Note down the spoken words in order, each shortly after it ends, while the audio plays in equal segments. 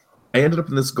I ended up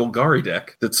in this Golgari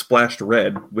deck that splashed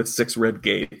red with 6 red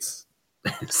gates.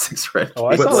 6 red. Oh,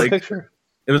 I gates. saw the picture.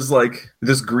 It was like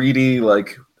this greedy,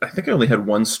 like, I think I only had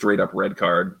 1 straight up red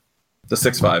card. The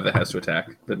 6/5 that has to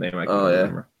attack. The name I can't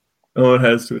remember. Oh, it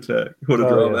has to attack. What a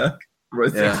drawback.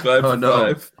 Right, 6/5 Oh,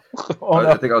 no. 5.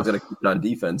 I think I was going to keep it on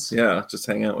defense. Yeah, just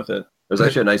hang out with it. There's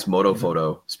actually a nice Moto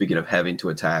photo, speaking of having to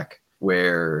attack,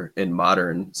 where in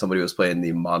Modern, somebody was playing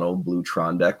the mono blue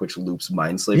Tron deck, which loops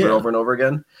Mindslaver over and over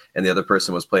again. And the other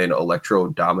person was playing Electro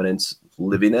Dominance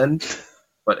Living End,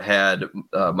 but had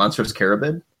Monstrous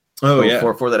Carabid. Oh, so yeah.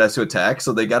 4/4 that has to attack.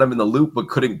 So they got him in the loop, but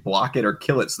couldn't block it or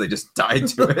kill it. So they just died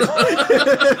to it.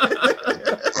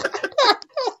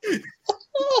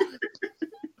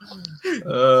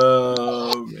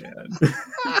 Oh, man.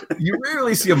 You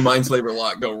rarely see a Mindslaver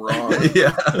lot go wrong.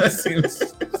 Yeah. That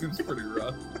seems pretty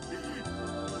rough.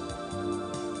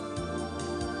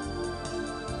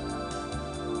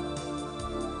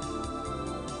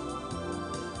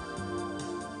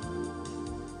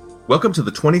 Welcome to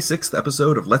the 26th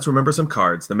episode of Let's Remember Some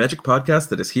Cards, the Magic podcast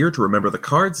that is here to remember the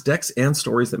cards, decks, and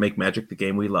stories that make Magic the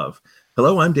game we love.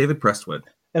 Hello, I'm David Prestwood.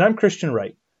 And I'm Christian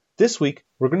Wright. This week,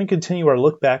 we're going to continue our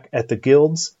look back at the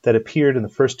guilds that appeared in the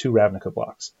first 2 Ravnica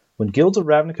blocks. When Guilds of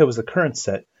Ravnica was the current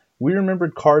set, we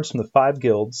remembered cards from the 5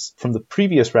 guilds from the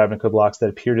previous Ravnica blocks that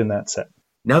appeared in that set.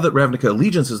 Now that Ravnica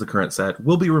Allegiance is the current set,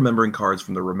 we'll be remembering cards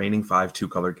from the remaining 5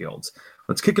 2-color guilds.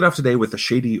 Let's kick it off today with the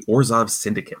shady Orzhov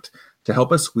Syndicate. To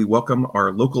help us, we welcome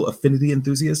our local affinity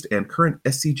enthusiast and current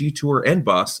SCG tour and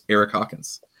boss, Eric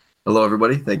Hawkins. Hello,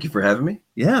 everybody. Thank you for having me.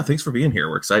 Yeah, thanks for being here.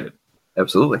 We're excited.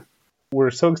 Absolutely.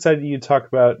 We're so excited you to talk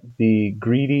about the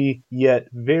greedy yet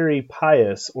very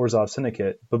pious Orzhov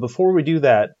Syndicate. But before we do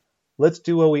that, let's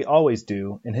do what we always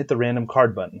do and hit the random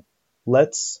card button.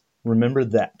 Let's remember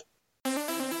that.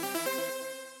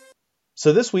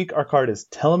 So this week, our card is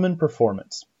Telemann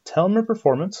Performance. Telemann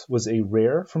Performance was a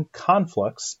rare from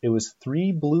Conflux. It was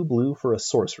 3 blue for a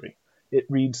sorcery. It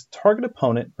reads, target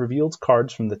opponent reveals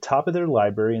cards from the top of their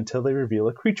library until they reveal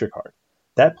a creature card.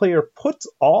 That player puts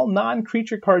all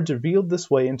non-creature cards revealed this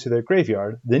way into their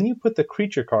graveyard. Then you put the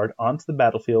creature card onto the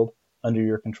battlefield under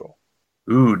your control.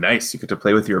 Ooh, nice. You get to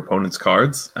play with your opponent's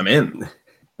cards. I'm in.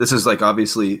 This is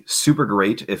obviously super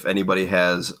great if anybody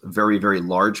has very, very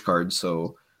large cards.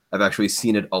 So I've actually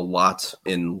seen it a lot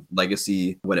in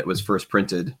Legacy when it was first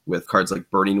printed with cards like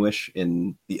Burning Wish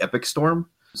in the Epic Storm.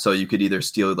 So you could either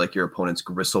steal your opponent's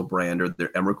Gristlebrand or their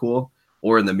Emrakul,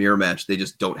 or in the mirror match, they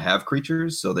just don't have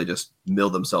creatures, so they just mill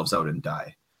themselves out and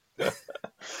die.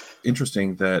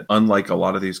 Interesting that unlike a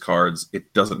lot of these cards,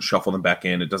 it doesn't shuffle them back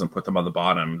in. It doesn't put them on the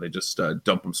bottom. They just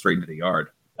dump them straight into the yard.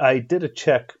 I did a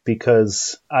check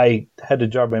because I had to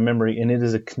jog my memory, and it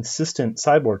is a consistent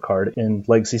sideboard card in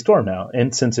Legacy Storm now,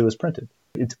 and since it was printed.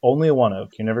 It's only a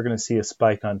one-of. You're never going to see a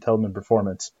spike on Telemann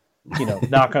Performance.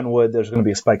 Knock on wood, there's going to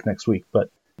be a spike next week. But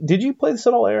did you play this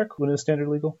at all, Eric, when it was standard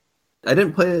legal? I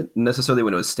didn't play it necessarily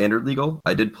when it was standard legal.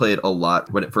 I did play it a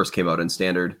lot when it first came out in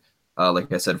standard,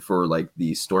 like I said, for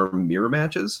the Storm mirror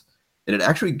matches. And it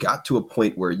actually got to a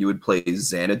point where you would play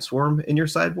Xanad Swarm in your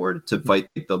sideboard to fight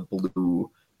the blue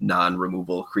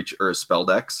non-removal creature or spell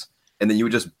decks. And then you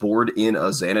would just board in a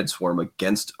Xanad Swarm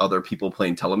against other people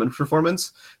playing Telemann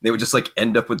Performance. They would just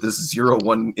end up with this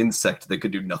 0/1 insect they could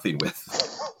do nothing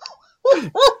with.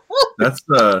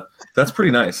 That's pretty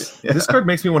nice. Yeah. This card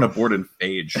makes me want to board in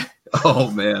Phage.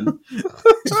 Oh, man.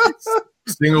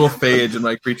 Single Phage in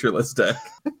my creatureless deck.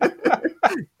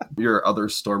 Your other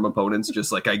Storm opponents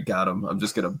just I got him. I'm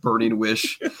just going to Burning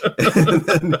Wish and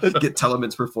then get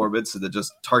Telemann's Performance and then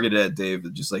just target it at Dave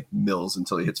and just mills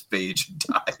until he hits Phage and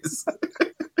dies.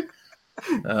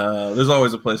 There's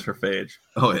always a place for Phage.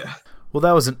 Oh, yeah. Well,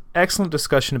 that was an excellent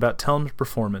discussion about Telemann's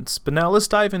Performance, but now let's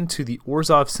dive into the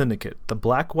Orzhov Syndicate, the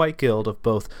black-white guild of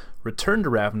both Return to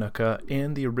Ravnica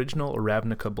and the original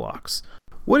Ravnica blocks.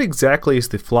 What exactly is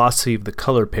the philosophy of the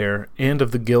color pair and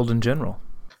of the guild in general?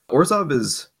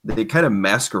 Orzhov they kind of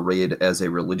masquerade as a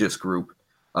religious group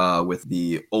with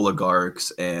the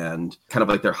oligarchs and kind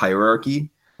of their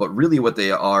hierarchy, but really what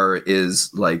they are is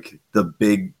the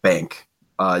big bank.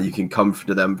 You can come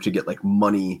to them to get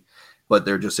money, but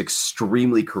they're just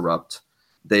extremely corrupt.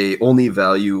 They only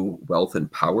value wealth and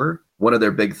power. One of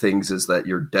their big things is that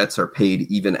your debts are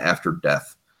paid even after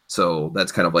death. So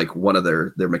that's kind of one of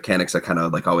their mechanics that kind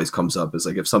of always comes up is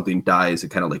if something dies, it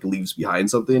kind of leaves behind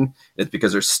something. It's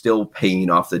because they're still paying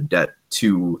off the debt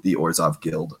to the Orzhov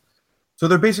Guild. So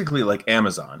they're basically like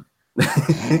Amazon.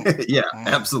 Yeah,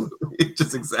 absolutely.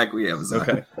 Just exactly Amazon.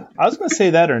 Okay. I was going to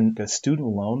say that, or a student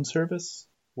loan service.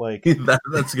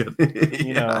 That's good.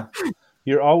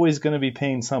 You're always going to be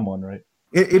paying someone, right?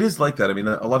 It is like that. I mean,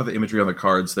 a lot of the imagery on the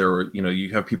cards, there were,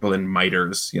 you have people in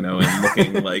miters, and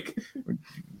looking like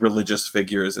religious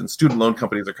figures, and student loan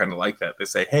companies are kind of like that. They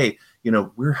say, hey,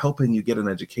 we're helping you get an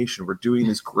education. We're doing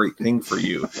this great thing for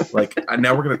you. Like,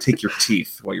 now we're going to take your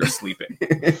teeth while you're sleeping.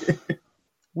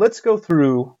 Let's go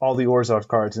through all the Orzhov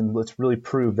cards and let's really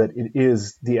prove that it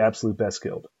is the absolute best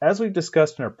guild. As we've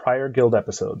discussed in our prior guild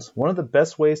episodes, one of the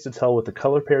best ways to tell what the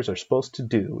color pairs are supposed to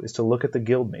do is to look at the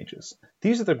guild mages.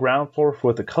 These are the ground floor for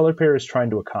what the color pair is trying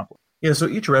to accomplish. Yeah, so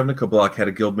each Ravnica block had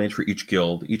a guild mage for each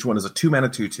guild. Each one is a 2-mana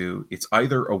 2/2. It's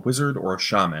either a wizard or a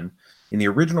shaman. In the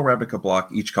original Ravnica block,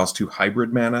 each costs 2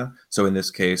 hybrid mana. So in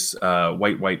this case,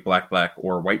 white, black,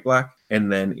 or white.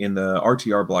 And then in the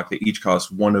RTR block, they each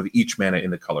cost 1 of each mana in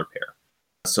the color pair.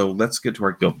 So let's get to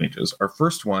our guild mages. Our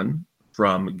first one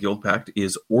from Guild Pact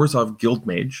is Orzhov Guild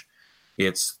Mage.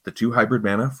 It's the 2 hybrid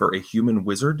mana for a human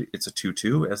wizard. It's a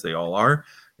 2/2, as they all are.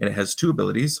 And it has 2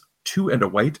 abilities. 2 and a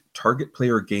white, target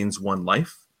player gains 1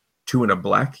 life. 2 and a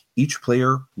black, each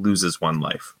player loses 1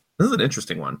 life. This is an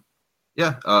interesting one.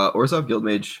 Yeah, Orzhov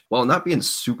Guildmage, while not being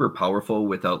super powerful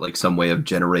without like some way of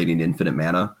generating infinite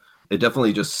mana, it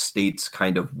definitely just states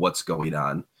kind of what's going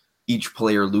on. Each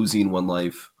player losing 1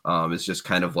 life is just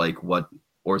kind of like what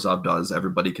Orzhov does.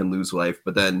 Everybody can lose life,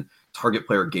 but then target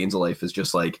player gains a life is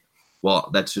just like, well,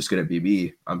 that's just going to be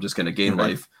me. I'm just going to gain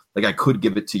life. Like, I could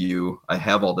give it to you. I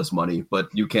have all this money, but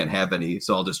you can't have any,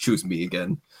 so I'll just choose me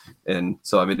again. And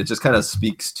so, I mean, it just kind of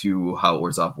speaks to how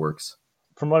Orzhov works.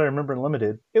 From what I remember in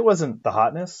Limited, it wasn't the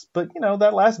hotness, but,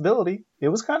 that last ability, it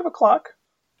was kind of a clock.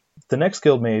 The next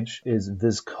guild mage is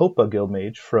Vizkopa Guild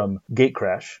Mage from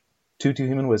Gatecrash, 2/2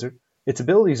 human wizard. Its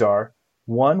abilities are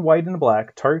 1 white and a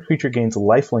black, target creature gains a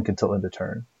lifelink until end of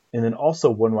turn, and then also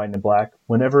 1 white and a black.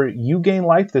 Whenever you gain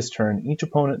life this turn, each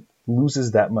opponent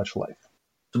loses that much life.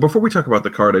 So before we talk about the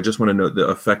card, I just want to note the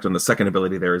effect on the second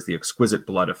ability there is the Exquisite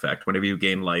Blood effect. Whenever you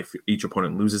gain life, each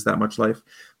opponent loses that much life,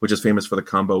 which is famous for the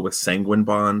combo with Sanguine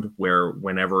Bond, where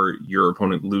whenever your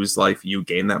opponent loses life, you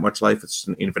gain that much life. It's just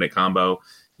an infinite combo.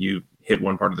 You hit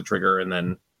one part of the trigger, and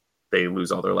then they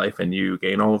lose all their life, and you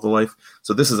gain all of the life.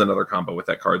 So this is another combo with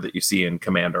that card that you see in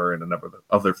Commander and a number of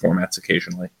other formats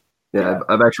occasionally. Yeah,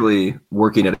 I've actually,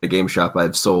 working at a game shop,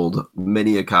 I've sold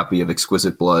many a copy of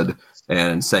Exquisite Blood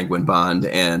and Sanguine Bond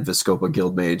and Vizkopa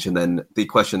Guild Mage, and then the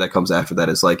question that comes after that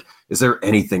is like, is there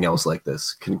anything else like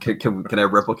this? Can I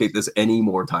replicate this any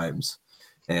more times?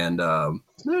 And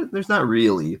there's not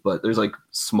really, but there's like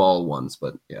small ones,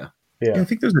 but yeah. I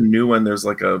think there's a new one. There's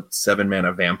like a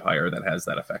 7-mana vampire that has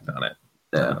that effect on it.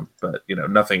 Yeah. But,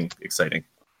 nothing exciting.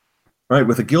 All right,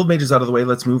 with the guild mages out of the way,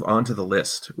 let's move on to the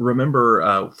list.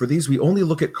 Remember, for these, we only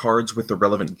look at cards with the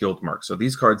relevant guild mark. So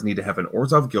these cards need to have an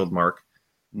Orzhov guild mark,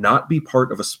 not be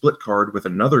part of a split card with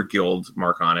another guild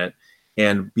mark on it,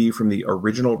 and be from the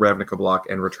original Ravnica block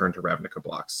and return to Ravnica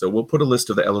blocks. So we'll put a list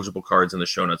of the eligible cards in the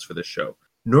show notes for this show.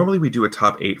 Normally we do a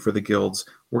top 8 for the guilds.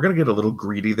 We're going to get a little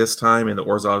greedy this time in the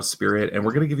Orzhov spirit, and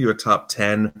we're going to give you a top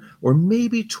 10 or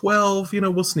maybe 12.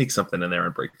 We'll sneak something in there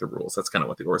and break the rules. That's kind of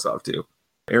what the Orzhov do.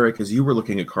 Eric, as you were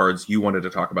looking at cards you wanted to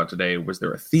talk about today, was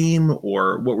there a theme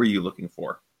or what were you looking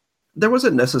for? There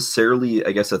wasn't necessarily,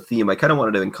 I guess, a theme. I kind of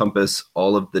wanted to encompass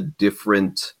all of the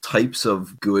different types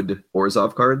of good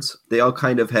Orzhov cards. They all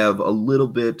kind of have a little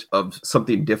bit of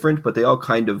something different, but they all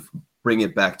kind of bring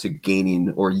it back to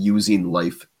gaining or using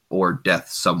life or death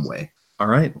some way. All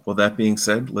right. Well, that being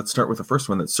said, let's start with the first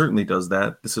one that certainly does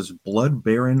that. This is Blood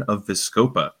Baron of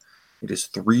Vizkopa. It is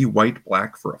 3 white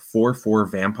black for a 4/4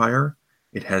 vampire.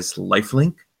 It has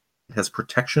lifelink. It has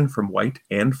protection from white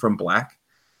and from black.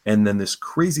 And then this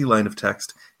crazy line of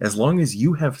text, as long as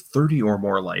you have 30 or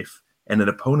more life and an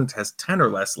opponent has 10 or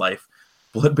less life,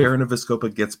 Blood Baron of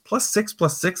Vizkopa gets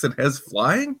 +6/+6 and has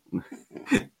flying?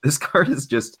 This card is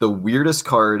just the weirdest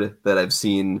card that I've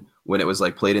seen when it was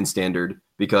like played in Standard,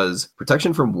 because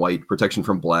protection from white, protection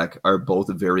from black are both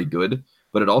very good,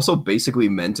 but it also basically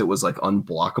meant it was like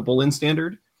unblockable in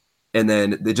Standard. And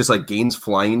then it just like gains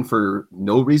flying for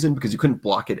no reason because you couldn't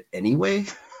block it anyway.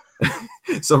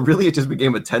 So really it just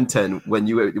became a 10-10 when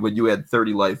you had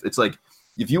 30 life. It's like,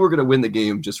 if you were going to win the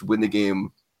game, just win the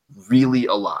game really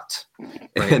a lot.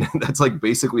 Right. And that's like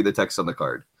basically the text on the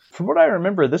card. From what I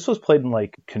remember, this was played in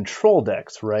like control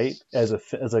decks, right? As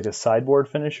like a sideboard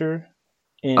finisher.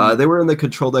 They were in the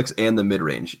control decks and the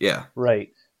mid-range, yeah. Right.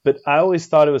 But I always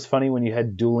thought it was funny when you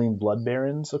had dueling Blood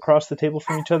Barons across the table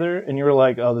from each other, and you were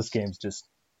like, oh, this game's just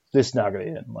not going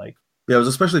to end. Like, yeah, it was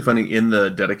especially funny in the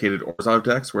dedicated Orzhov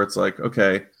decks where it's like,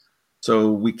 okay,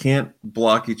 So we can't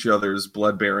block each other's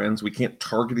blood barons. We can't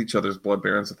target each other's blood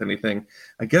barons with anything.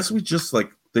 I guess we just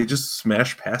they just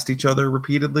smash past each other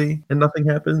repeatedly and nothing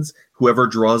happens. Whoever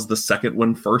draws the second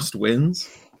one first wins.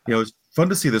 It's fun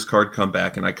to see this card come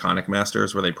back in Iconic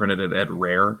Masters where they printed it at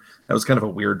Rare. That was kind of a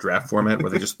weird draft format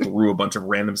where they just threw a bunch of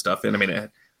random stuff in. I mean,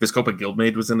 Viscopa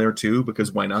Guildmaid was in there too,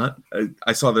 because why not?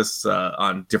 I saw this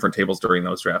on different tables during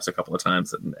those drafts a couple of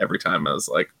times, and every time I was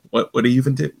like, what do you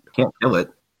even do? Can't kill it.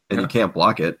 And you can't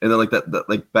block it. And then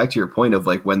that back to your point of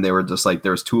when they were just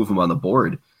there was two of them on the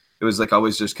board, it was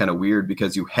always just kind of weird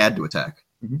because you had to attack.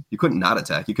 Mm-hmm. You couldn't not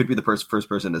attack. You could be the first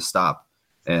person to stop.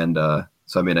 And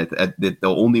so, I mean, the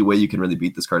only way you can really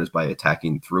beat this card is by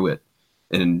attacking through it.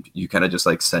 And you kind of just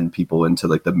send people into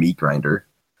the meat grinder.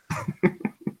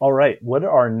 All right. What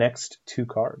are our next two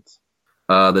cards?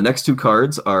 The next two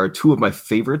cards are two of my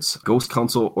favorites, Ghost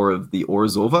Council or the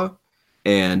Orzhova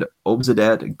and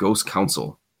Obzedat Ghost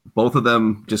Council. Both of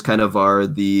them just kind of are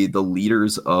the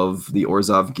leaders of the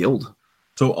Orzhov Guild.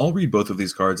 So I'll read both of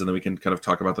these cards and then we can kind of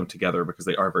talk about them together because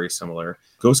they are very similar.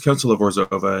 Ghost Council of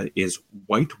Orzhova is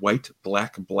white,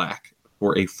 black, black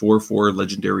for a 4/4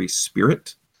 legendary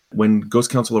spirit. When Ghost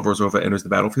Council of Orzhova enters the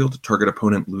battlefield, target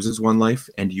opponent loses 1 life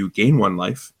and you gain 1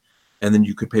 life. And then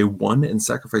you could pay 1 and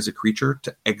sacrifice a creature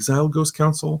to exile Ghost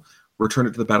Council, return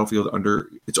it to the battlefield under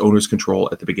its owner's control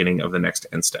at the beginning of the next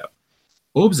end step.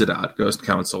 Obzedat Ghost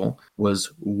Council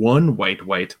was 1 white,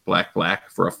 black, black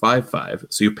for a 5/5.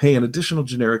 So you pay an additional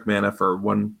generic mana for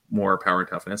 1 more power and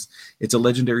toughness. It's a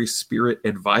legendary spirit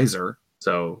advisor,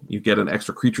 so you get an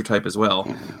extra creature type as well.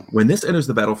 When this enters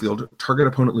the battlefield, target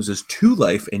opponent loses 2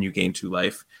 life and you gain 2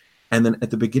 life. And then at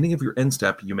the beginning of your end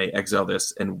step, you may exile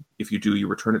this, and if you do, you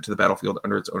return it to the battlefield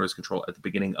under its owner's control at the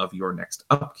beginning of your next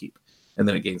upkeep. And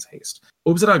then it gains haste.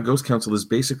 Obzedat Ghost Council is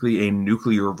basically a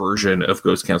nuclear version of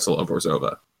Ghost Council of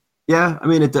Orzhova. Yeah, I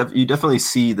mean, you definitely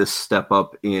see this step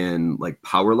up in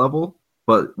power level.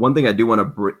 But one thing I do want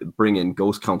to bring in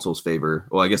Ghost Council's favor,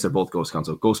 well, I guess they're both Ghost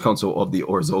Council of the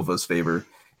Orzova's favor,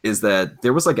 is that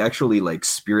there was actually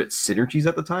spirit synergies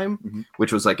at the time, mm-hmm.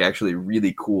 which was actually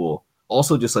really cool.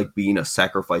 Also, just being a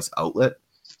sacrifice outlet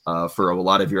for a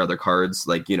lot of your other cards,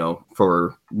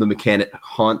 for the mechanic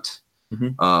Haunt.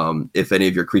 Mm-hmm. If any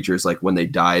of your creatures, when they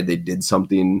died, they did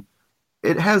something,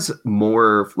 it has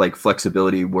more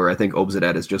flexibility where I think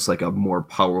Obzedat is just a more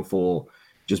powerful,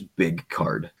 just big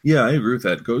card. Yeah, I agree with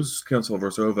that. Ghost Council of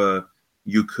Orzhova,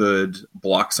 you could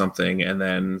block something and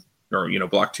then, or,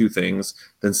 block 2 things,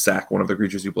 then sack one of the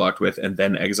creatures you blocked with and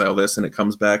then exile this and it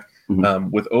comes back.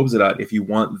 Mm-hmm. With Obzedat, if you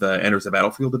want the enters the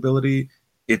battlefield ability,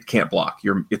 it can't block.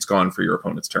 It's gone for your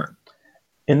opponent's turn.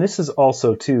 And this is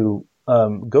also, too,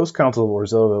 Ghost Council of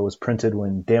Orzhova was printed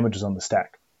when damage was on the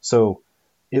stack. So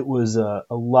it was a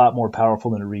lot more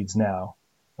powerful than it reads now.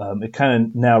 It kind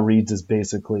of now reads as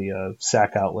basically a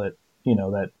sack outlet,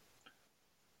 that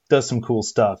does some cool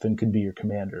stuff and could be your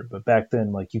commander. But back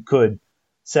then, you could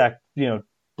sack,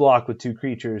 block with 2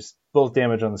 creatures, both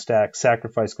damage on the stack,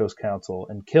 sacrifice Ghost Council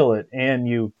and kill it, and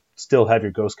you still have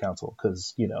your Ghost Council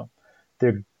because,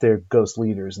 they're ghost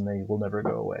leaders and they will never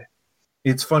go away.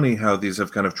 It's funny how these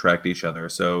have kind of tracked each other.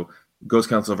 So Ghost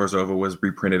Council of Orzhova was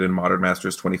reprinted in Modern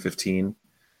Masters 2015,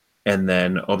 and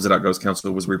then Obzedat Ghost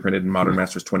Council was reprinted in Modern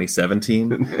Masters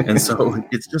 2017. And so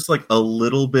it's just a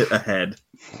little bit ahead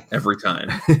every time.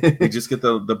 You just get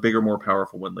the bigger, more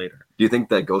powerful one later. Do you think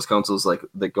that Ghost Council's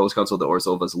the Ghost Council of the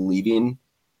Orzhova is leaving,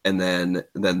 and then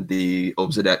the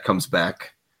Obzedat comes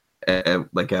back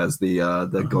as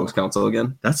the Ghost Council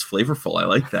again? That's flavorful. I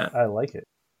like that. I like it.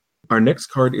 Our next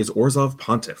card is Orzhov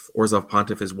Pontiff. Orzhov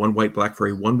Pontiff is 1 white black for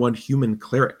a 1/1 human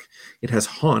cleric. It has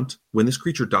Haunt. When this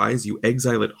creature dies, you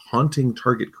exile it haunting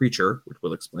target creature, which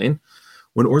we'll explain.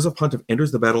 When Orzhov Pontiff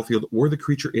enters the battlefield or the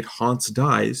creature it haunts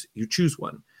dies, you choose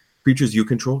one. Creatures you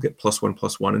control get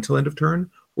 +1/+1 until end of turn,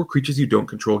 or creatures you don't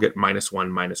control get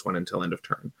 -1/-1 until end of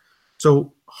turn.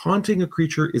 So haunting a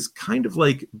creature is kind of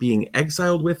like being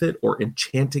exiled with it or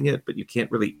enchanting it, but you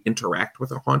can't really interact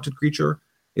with a haunted creature.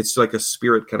 It's like a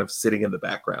spirit kind of sitting in the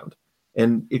background.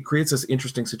 And it creates this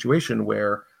interesting situation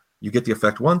where you get the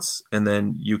effect once, and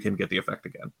then you can get the effect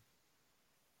again.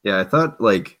 Yeah, I thought,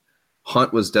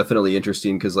 Haunt was definitely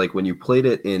interesting, because, when you played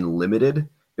it in Limited,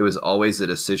 it was always a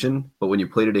decision. But when you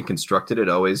played it in Constructed, it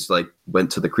always, went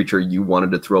to the creature you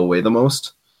wanted to throw away the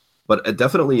most. But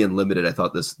definitely in Limited, I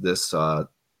thought this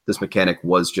mechanic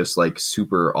was just,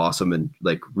 super awesome and,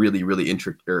 really, really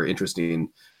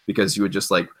interesting. Because you would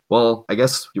just well, I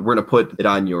guess we're going to put it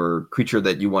on your creature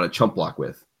that you want to chump block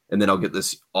with. And then I'll get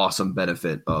this awesome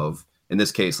benefit of, in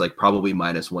this case, probably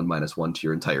 -1/-1 to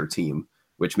your entire team,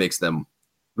 which makes them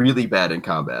really bad in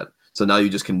combat. So now you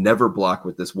just can never block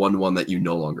with this 1/1 that you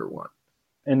no longer want.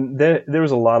 And there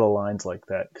was a lot of lines like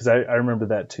that, because I remember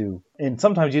that too. And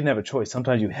sometimes you didn't have a choice.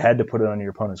 Sometimes you had to put it on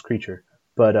your opponent's creature.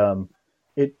 But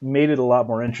it made it a lot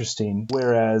more interesting.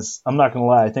 Whereas, I'm not going to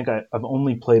lie, I think I've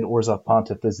only played Orzhov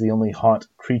Pontiff as the only haunt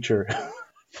creature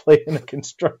played in a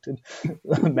constructed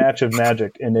match of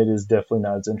Magic, and it is definitely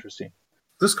not as interesting.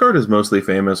 This card is mostly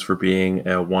famous for being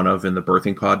a one-of in the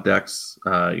Birthing Pod decks.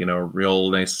 A real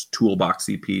nice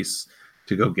toolboxy piece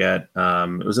to go get.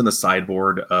 It was in the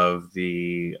sideboard of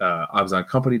the Abzan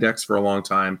Company decks for a long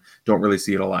time. Don't really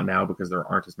see it a lot now because there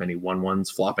aren't as many 1/1s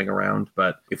flopping around.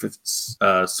 But if it's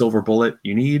Silver Bullet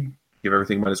you need, give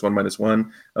everything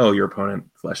 -1/-1. Oh, your opponent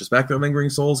flashes back their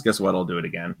Lingering Souls. Guess what? I'll do it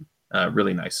again.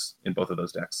 Really nice in both of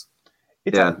those decks.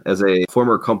 As a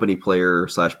former Company player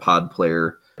 / pod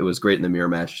player, it was great in the mirror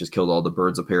match. Just killed all the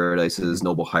Birds of Paradises,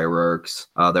 Noble Hierarchs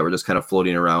that were just kind of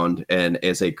floating around. And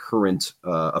as a current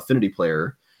Affinity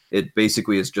player, it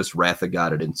basically is just Wrath of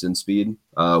God at instant speed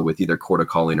with either Court of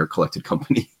Calling or Collected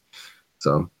Company.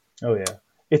 So, oh yeah,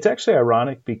 it's actually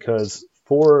ironic because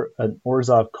for an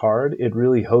Orzhov card, it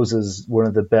really hoses one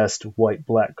of the best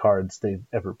white-black cards they've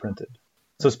ever printed.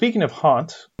 So speaking of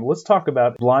haunt, let's talk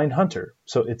about Blind Hunter.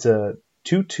 So it's a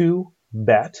 2/2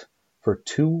 bat for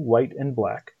 2 white and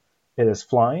black. It is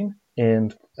flying,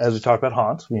 and as we talked about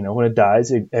haunt, when it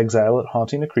dies, exile it,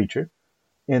 haunting a creature.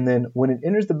 And then when it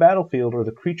enters the battlefield or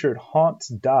the creature it haunts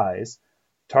dies,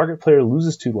 target player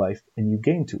loses 2 life and you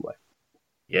gain 2 life.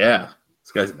 Yeah,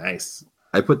 this guy's nice.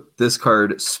 I put this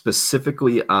card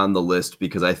specifically on the list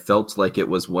because I felt like it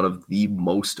was one of the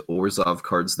most Orzhov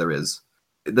cards there is.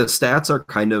 The stats are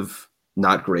kind of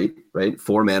not great, right?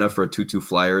 4 mana for a 2/2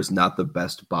 flyer is not the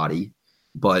best body.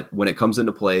 But when it comes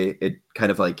into play, it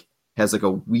kind of like has like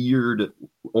a weird,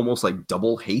 almost like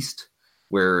double haste,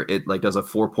 where it like does a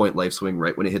 4-point life swing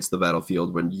right when it hits the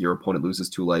battlefield. When your opponent loses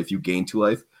 2 life, you gain 2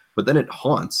 life. But then it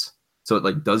haunts, so it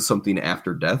like does something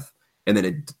after death, and then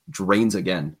it drains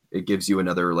again. It gives you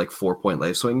another like 4-point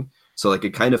life swing. So like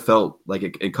it kind of felt like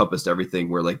it encompassed everything,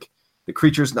 where like the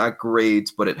creature's not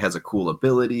great, but it has a cool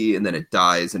ability, and then it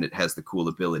dies, and it has the cool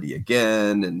ability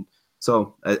again, and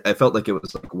so I felt like it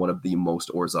was like one of the most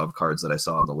Orzhov cards that I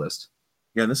saw on the list.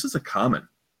 Yeah, this is a common.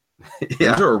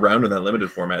 Yeah. These are around in that limited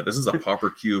format. This is a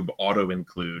Pauper Cube auto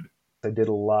include. I did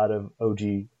a lot of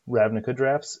OG Ravnica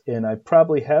drafts, and I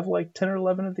probably have like 10 or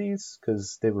 11 of these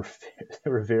because they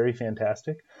were very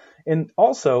fantastic. And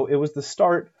also, it was the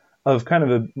start of kind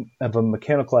of a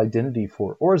mechanical identity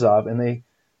for Orzhov,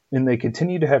 and they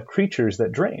continue to have creatures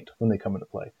that drained when they come into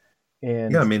play.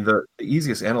 And yeah, I mean, the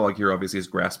easiest analog here obviously is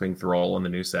Grasping Thrall in the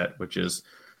new set, which is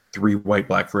 3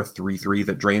 white-black for a 3/3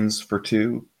 that drains for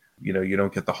 2. You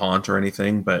don't get the haunt or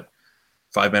anything, but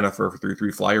 5 mana for a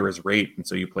 3/3 flyer is rate, and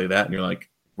so you play that, and you're like,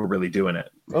 we're really doing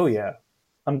it. Oh, yeah.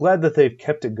 I'm glad that they've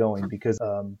kept it going because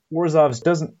Orzhov's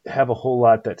doesn't have a whole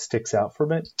lot that sticks out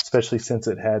from it, especially since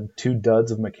it had 2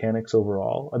 duds of mechanics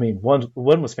overall. I mean, one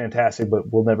was fantastic, but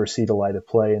we'll never see the light of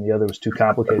play, and the other was too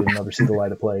complicated and never see the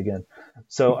light of play again.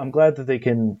 So I'm glad that they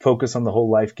can focus on the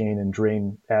whole life gain and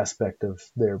drain aspect of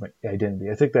their identity.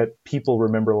 I think that people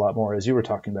remember a lot more, as you were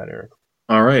talking about, Eric.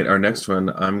 All right, our next one,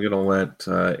 I'm going to let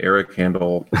Eric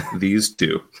handle these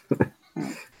 2.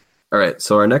 All right,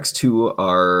 so our next 2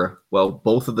 are, well,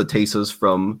 both of the Tesas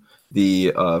from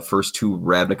the first 2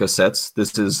 Ravnica sets.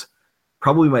 This is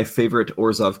probably my favorite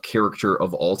Orzhov character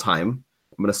of all time.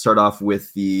 I'm going to start off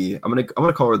with I'm going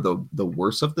to call her the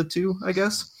worst of the 2, I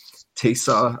guess.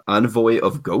 Tesa, Envoy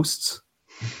of Ghosts.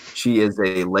 She is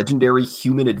a legendary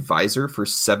human advisor for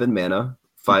 7 mana,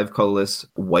 5 colorless,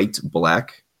 white,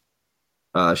 black.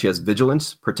 She has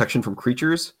Vigilance, protection from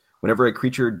creatures. Whenever a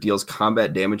creature deals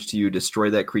combat damage to you, destroy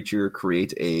that creature,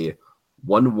 create a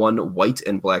 1/1 white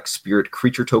and black spirit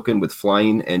creature token with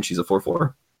flying, and she's a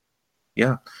 4/4.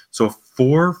 Yeah, so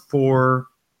 4/4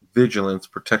 Vigilance,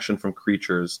 protection from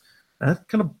creatures. That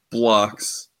kind of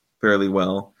blocks fairly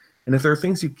well. And if there are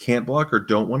things you can't block or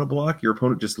don't want to block, your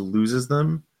opponent just loses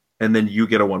them, and then you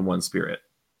get a 1/1 spirit.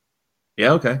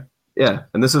 Yeah, okay. Yeah,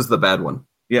 and this is the bad one.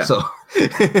 Yeah. So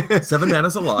 7 mana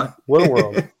is a lot. What a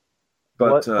world.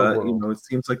 But it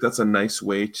seems like that's a nice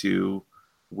way to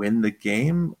win the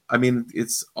game. I mean,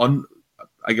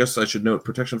 I guess I should note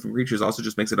protection from creatures also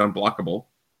just makes it unblockable.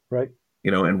 Right.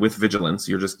 And with Vigilance,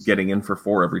 you're just getting in for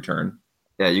 4 every turn.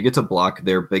 Yeah, you get to block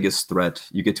their biggest threat.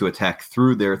 You get to attack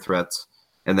through their threats,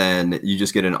 and then you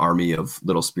just get an army of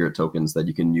little spirit tokens that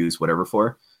you can use whatever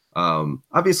for.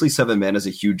 Obviously, 7 mana is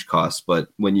a huge cost, but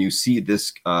when you see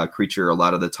this creature, a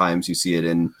lot of the times you see it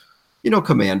in,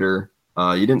 Commander.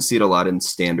 You didn't see it a lot in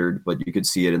Standard, but you could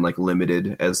see it in like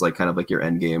Limited as like kind of like your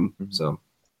end game. Mm-hmm. So,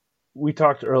 we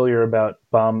talked earlier about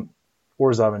bomb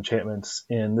Orzhov enchantments,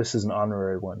 and this is an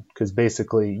honorary one because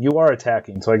basically you are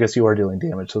attacking, so I guess you are dealing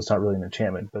damage, so it's not really an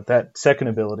enchantment. But that second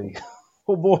ability,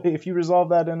 oh boy, if you resolve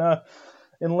that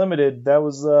in limited, that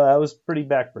was pretty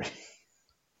backbreaking.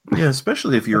 Yeah,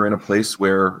 especially if you're in a place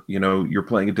where, you're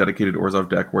playing a dedicated Orzhov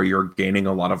deck where you're gaining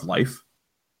a lot of life.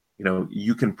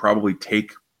 You can probably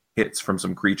take hits from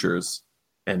some creatures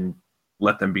and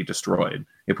let them be destroyed.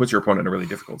 It puts your opponent in a really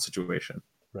difficult situation.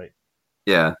 Right.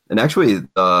 Yeah, and actually,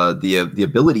 the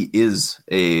ability is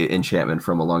a enchantment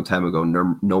from a long time ago,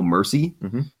 No Mercy,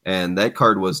 and that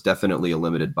card was definitely a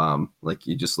limited bomb. Like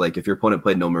if your opponent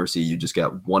played No Mercy, you just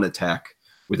got one attack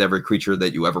with every creature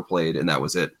that you ever played, and that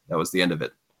was it. That was the end of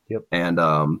it. Yep. And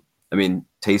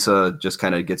Teysa just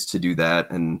kind of gets to do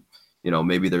that, and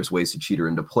maybe there's ways to cheat her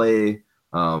into play,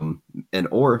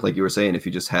 or like you were saying, if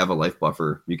you just have a life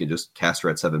buffer, you can just cast her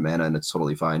at 7 mana, and it's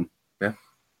totally fine. Yeah.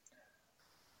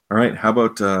 All right, how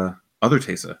about other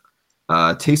Teysa?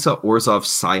 Teysa Orzhov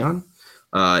Scion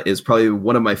is probably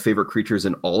one of my favorite creatures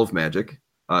in all of Magic.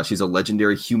 She's a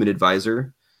legendary human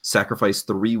advisor. Sacrifice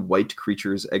 3 white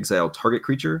creatures, exile target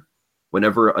creature.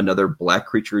 Whenever another black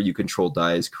creature you control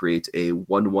dies, create a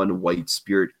 1/1 white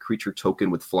spirit creature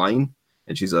token with flying,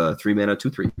 and she's a 3-mana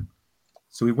 2/3.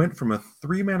 So we went from a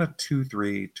 3-mana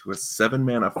 2/3 to a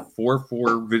 7-mana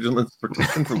 4/4 vigilance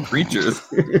protection from creatures.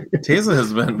 Teysa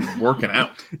has been working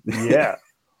out. Yeah.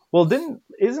 Well,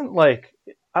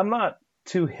 I'm not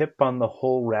too hip on the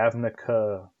whole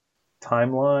Ravnica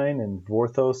timeline and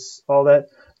Vorthos, all that.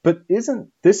 But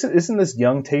isn't this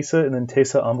young Teysa, and then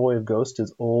Teysa Envoy of Ghost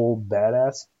is old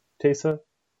badass Teysa?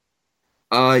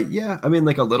 Yeah, I mean,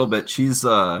 like a little bit. She's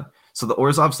so the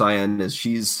Orzhov Scion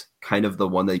she's kind of the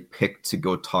one they picked to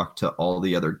go talk to all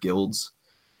the other guilds,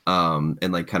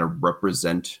 and like kind of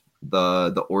represent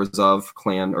the Orzhov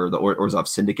clan or the Orzhov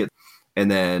Syndicate.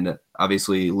 And then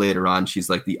obviously later on,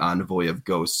 she's like the Envoy of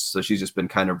Ghosts. So she's just been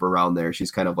kind of around there. She's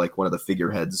kind of like one of the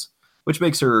figureheads, which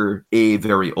makes her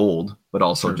very old, but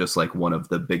also just like one of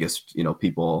the biggest,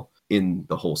 people in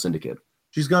the whole syndicate.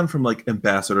 She's gone from like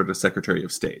ambassador to Secretary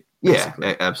of State. Basically.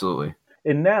 Yeah, absolutely.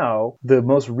 And now the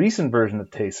most recent version of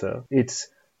Teysa, it's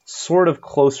sort of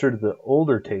closer to the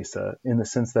older Teysa in the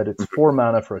sense that it's 4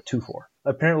 mana for a 2/4.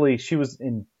 Apparently she was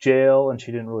in jail and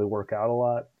she didn't really work out a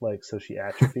lot, so she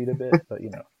atrophied a bit, but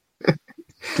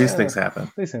These things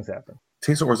happen. These things happen.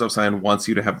 Teysa Orzhov Scion wants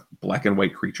you to have black and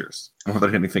white creatures more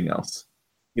than anything else.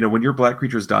 When your black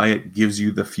creatures die, it gives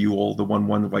you the fuel, the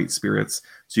 1/1 white spirits,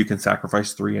 so you can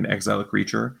sacrifice 3 and exile a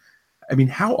creature. I mean,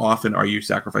 how often are you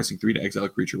sacrificing 3 to exile a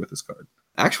creature with this card?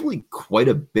 Actually, quite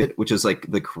a bit, which is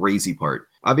like the crazy part.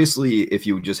 Obviously, if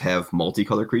you just have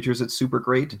multicolor creatures, it's super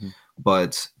great.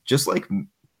 But just like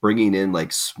bringing in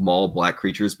like small black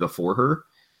creatures before her,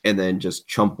 and then just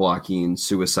chump blocking,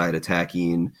 suicide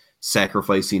attacking,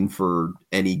 sacrificing for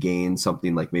any gain,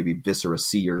 something like maybe Viscera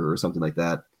Seer or something like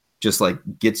that, just like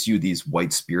gets you these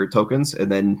white spirit tokens.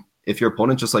 And then if your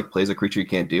opponent just like plays a creature you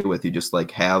can't deal with, you just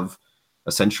like have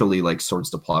essentially like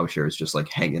Swords to Plowshares just like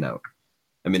hanging out.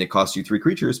 I mean, it costs you 3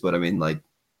 creatures, but I mean, like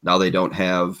now they don't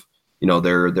have,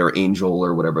 their angel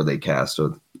or whatever they cast.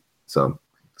 So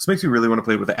this makes me really want to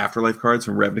play with the Afterlife cards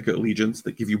from Ravnica Allegiance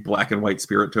that give you black and white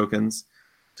spirit tokens.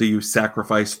 So you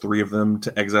sacrifice 3 of them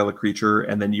to exile a creature,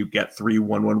 and then you get 3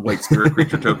 1/1 white spirit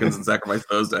creature tokens and sacrifice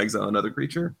those to exile another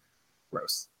creature.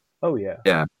 Gross. Oh yeah.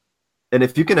 Yeah. And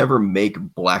if you can ever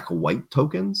make black-white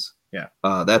tokens,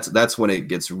 that's when it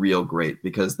gets real great,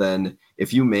 because then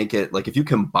if you make it, like if you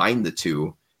combine the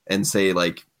two and say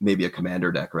like maybe a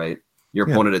commander deck, right? Your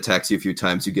opponent attacks you a few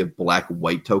times, you give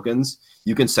black-white tokens,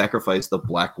 you can sacrifice the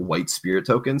black-white spirit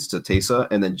tokens to Teysa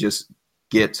and then just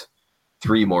get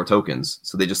 3 more tokens.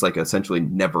 So they just like essentially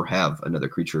never have another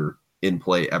creature in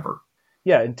play ever.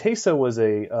 Yeah, and Teysa was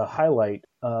a highlight,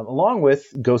 along with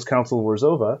Ghost Council of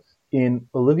Orzhova, in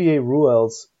Olivier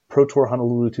Rouel's Pro Tour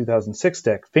Honolulu 2006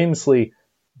 deck, famously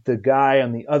the guy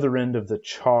on the other end of the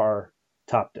Char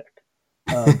top deck.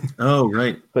 Oh,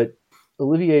 right. But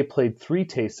Olivier played 3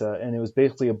 Teysa, and it was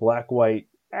basically a black-white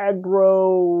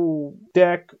aggro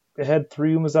deck. It had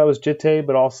 3 Umezawa's Jitte,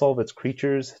 but also of its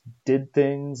creatures did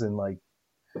things, and like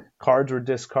cards were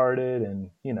discarded,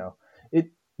 and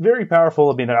it very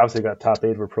powerful. I mean, obviously got top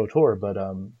 8 for Pro Tour, but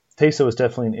Teysa was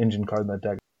definitely an engine card in that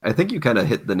deck. I think you kind of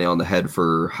hit the nail on the head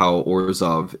for how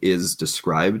Orzhov is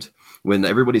described. When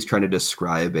everybody's trying to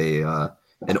describe an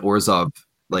Orzhov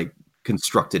like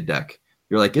constructed deck,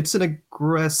 you're like, it's an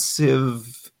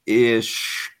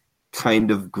aggressive-ish, kind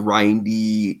of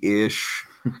grindy-ish,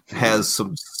 has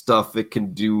some stuff it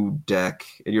can do deck,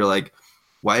 and you're like,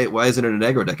 why isn't it an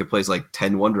aggro deck? It plays like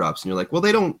 10 1-drops, and you're like, well,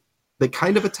 they don't they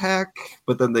kind of attack,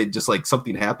 but then they just like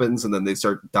something happens and then they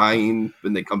start dying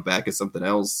and they come back as something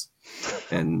else.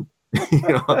 And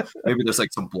maybe there's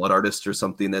like some blood artist or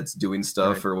something that's doing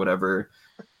stuff or whatever.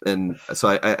 And so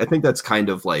I think that's kind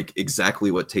of like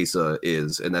exactly what Teysa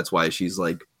is. And that's why she's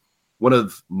like one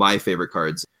of my favorite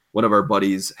cards. One of our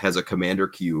buddies has a commander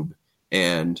cube,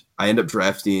 and I end up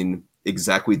drafting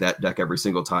exactly that deck every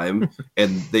single time.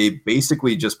 And they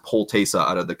basically just pull Teysa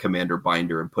out of the commander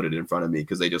binder and put it in front of me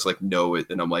because they just like know it.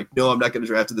 And I'm like, no, I'm not going to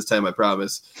draft it this time, I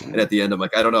promise. And at the end, I'm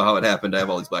like, I don't know how it happened. I have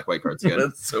all these black-white cards again.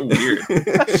 That's so weird.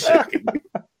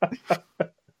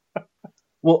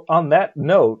 Well, on that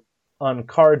note, on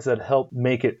cards that help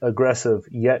make it aggressive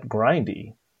yet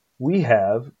grindy, we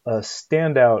have a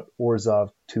standout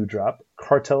Orzhov 2-drop,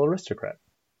 Cartel Aristocrat.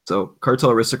 So,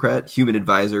 Cartel Aristocrat, human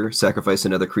advisor, sacrifice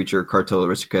another creature. Cartel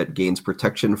Aristocrat gains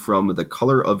protection from the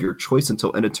color of your choice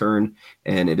until end of turn,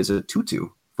 and it is a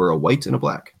 2/2 for a white and a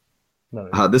black.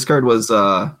 This card was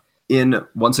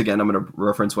once again, I'm going to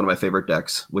reference one of my favorite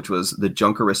decks, which was the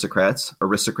Junk Aristocrats.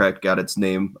 Aristocrat got its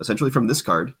name essentially from this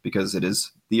card because it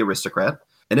is the Aristocrat,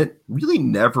 and it really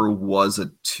never was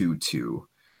a 2/2.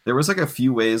 There was like a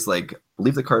few ways, like I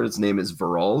believe the card's name is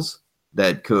Virals,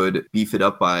 that could beef it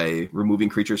up by removing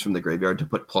creatures from the graveyard to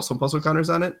put +1/+1 counters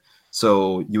on it.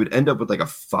 So you would end up with like a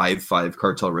 5/5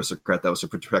 Cartel Aristocrat that was a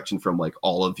protection from like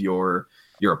all of your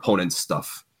opponent's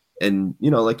stuff. And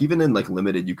like even in like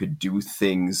limited, you could do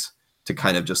things to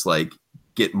kind of just like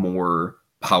get more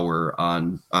power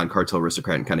on Cartel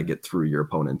Aristocrat and kind of get through your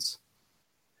opponents.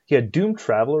 Yeah, Doom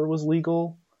Traveler was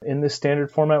legal in this standard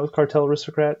format with Cartel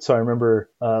Aristocrat. So I remember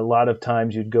a lot of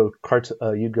times you'd go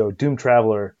Doom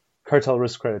Traveler, Cartel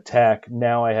Aristocrat attack.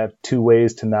 Now I have two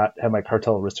ways to not have my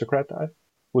Cartel Aristocrat die,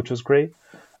 which was great.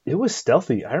 It was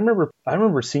stealthy. I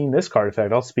remember seeing this card. In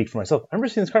fact, I'll speak for myself. I remember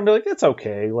seeing this card and be like, it's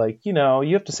okay. Like, you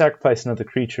have to sacrifice another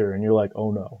creature, and you're like,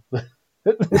 oh no.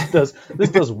 this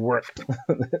does work.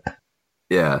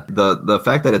 Yeah. The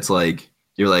fact that it's like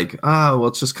you're like, well,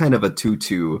 it's just kind of a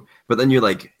 2/2, but then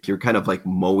you're kind of like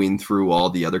mowing through all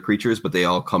the other creatures, but they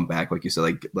all come back, like you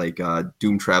said, like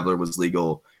Doom Traveler was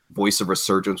legal. Voice of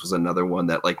Resurgence was another one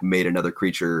that like made another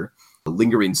creature.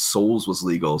 Lingering Souls was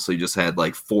legal, so you just had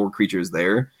like 4 creatures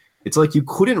there. It's like you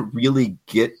couldn't really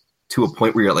get to a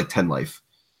point where you're at like 10 life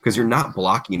because you're not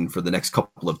blocking for the next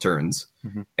couple of turns.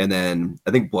 Mm-hmm. And then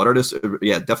I think Blood Artist,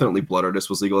 definitely Blood Artist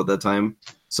was legal at that time.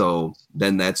 So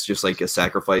then that's just like a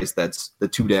sacrifice. That's the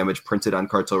 2 damage printed on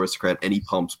Cartel Aristocrat, any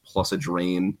pumps plus a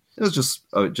drain. It was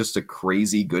just a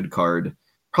crazy good card.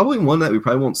 Probably one that we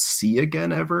probably won't see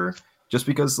again ever, just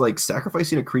because like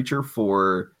sacrificing a creature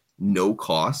for no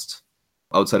cost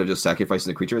outside of just sacrificing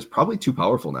the creature is probably too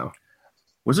powerful now.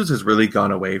 Wizards has really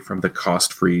gone away from the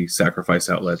cost-free sacrifice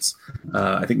outlets.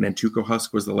 I think Nantuko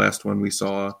Husk was the last one we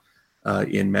saw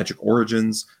in Magic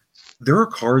Origins. There are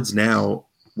cards now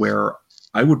where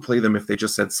I would play them if they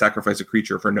just said sacrifice a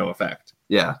creature for no effect.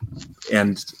 Yeah.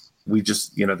 And we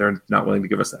just, they're not willing to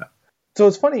give us that. So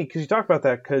it's funny because you talk about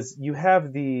that because you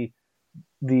have the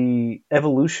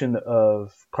evolution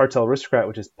of Cartel Aristocrat,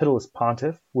 which is Pitiless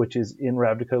Pontiff, which is in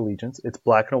Ravnica Allegiance. It's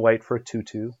black and white for a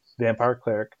 2/2, Vampire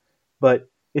Cleric. But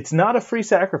it's not a free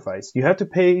sacrifice. You have to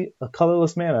pay a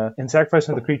colorless mana and sacrifice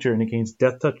another creature, and it gains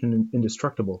Death Touch and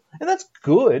Indestructible. And that's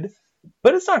good,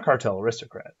 but it's not Cartel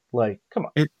Aristocrat. Like, come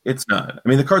on. It's not. I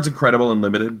mean, the card's incredible and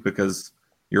limited because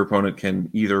your opponent can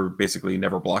either basically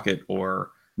never block it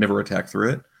or never attack through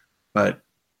it. But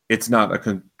it's not a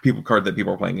card that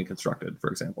people are playing in Constructed, for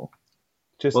example.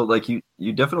 Well, like you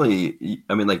definitely,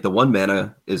 I mean, like the 1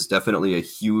 mana is definitely a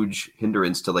huge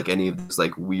hindrance to like any of these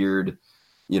like weird,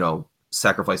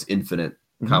 sacrifice infinite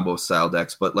combo style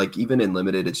decks. But like even in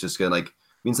limited, it's just gonna like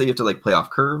means that you have to like play off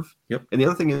curve. Yep. And the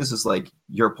other thing is like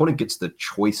your opponent gets the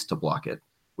choice to block it.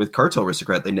 With Cartel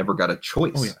Aristocrat, they never got a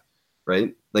choice. Oh, yeah.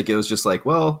 Right? Like it was just like,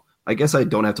 well, I guess I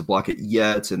don't have to block it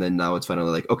yet, and then now it's finally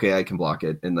like, okay, I can block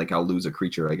it, and like I'll lose a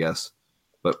creature, I guess.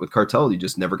 But with Cartel, you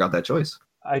just never got that choice.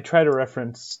 I try to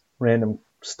reference random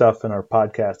stuff in our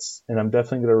podcasts, and I'm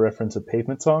definitely going to reference a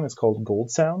Pavement song. It's called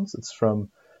Gold Sounds. It's from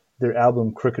their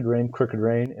album Crooked Rain, Crooked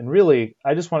Rain. And really,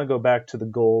 I just want to go back to the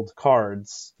gold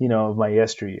cards, of my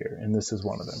yesteryear, and this is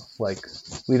one of them. Like,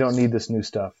 we don't need this new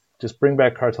stuff. Just bring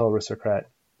back Cartel Aristocrat,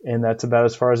 and that's about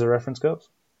as far as the reference goes.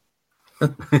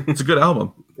 It's a good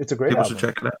album. It's a great album. People should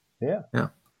check it out. Yeah. Yeah.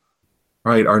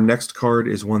 All right, our next card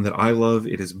is one that I love.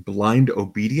 It is Blind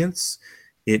Obedience.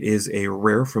 It is a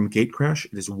rare from Gatecrash.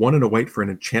 It is 1 and a white for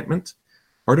an enchantment.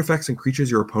 Artifacts and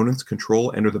creatures your opponents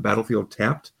control enter the battlefield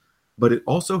tapped, but it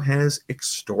also has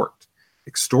Extort.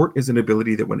 Extort is an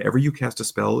ability that whenever you cast a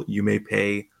spell, you may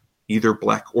pay either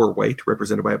black or white,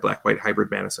 represented by a black-white hybrid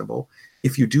mana symbol.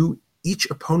 If you do, each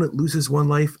opponent loses 1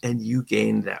 life and you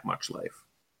gain that much life.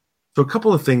 So a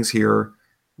couple of things here.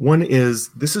 One is,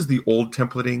 this is the old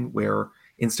templating where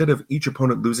instead of each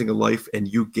opponent losing a life and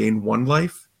you gain 1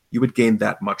 life, you would gain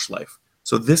that much life.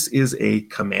 So this is a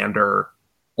Commander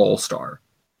all-star.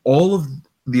 All of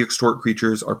the extort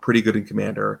creatures are pretty good in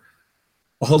Commander.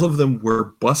 All of them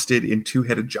were busted in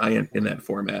Two-Headed Giant in that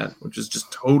format, which is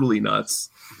just totally nuts.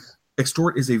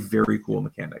 Extort is a very cool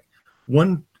mechanic.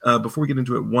 Before we get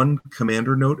into it, one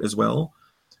Commander note as well.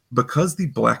 Because the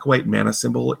black-white mana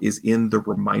symbol is in the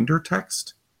reminder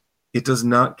text, it does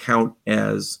not count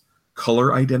as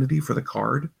color identity for the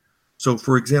card. So,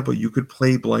 for example, you could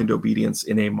play Blind Obedience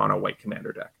in a mono-white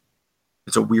Commander deck.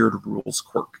 It's a weird rules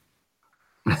quirk.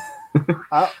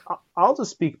 I'll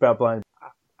just speak about Blind.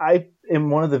 I am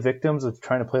one of the victims of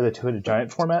trying to play the Two-Headed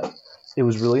Giant format. It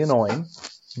was really annoying.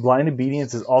 Blind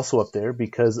Obedience is also up there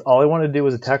because all I wanted to do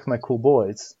was attack my cool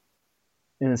boys.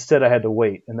 And instead I had to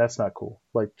wait, and that's not cool.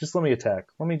 Like, just let me attack.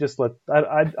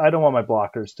 I don't want my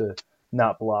blockers to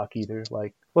not block either.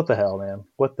 Like, what the hell, man?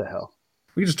 What the hell?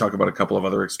 We can just talk about a couple of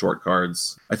other extort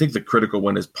cards. I think the critical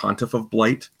one is Pontiff of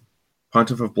Blight.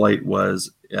 Pontiff of Blight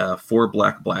was 4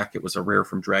 black. It was a rare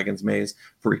from Dragon's Maze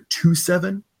for a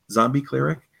 2/7 zombie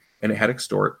cleric, and it had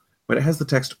extort, but it has the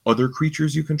text, other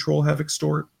creatures you control have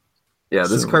extort. Yeah,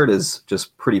 this card is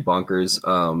just pretty bonkers.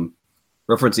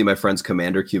 Referencing my friend's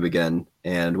Commander Cube again,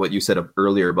 and what you said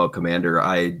earlier about Commander,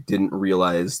 I didn't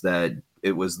realize that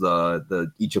it was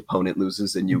the each opponent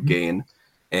loses and you gain.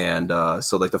 And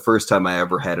so like the first time I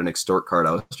ever had an extort card,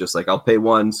 I was just like, I'll pay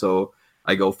 1, so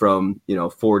I go from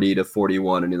 40 to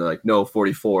 41, and they're like, no,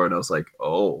 44, and I was like,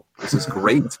 oh, this is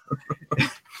great.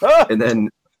 And then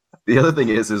the other thing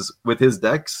is with his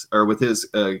decks, or with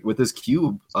his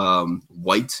cube,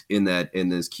 white in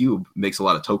this cube makes a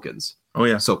lot of tokens. Oh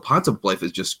yeah. So Pontiff of Blight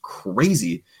is just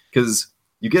crazy because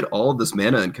you get all of this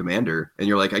mana in Commander, and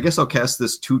you're like, I guess I'll cast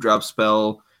this 2-drop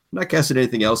spell. I'm not casting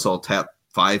anything else. I'll tap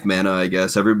 5 mana. I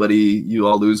guess you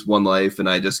all lose 1 life, and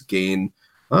I just gain.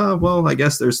 Well, I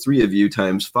guess there's 3 of you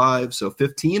times 5, so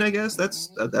 15. I guess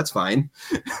that's fine.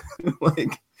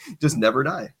 Like, just never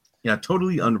die. Yeah,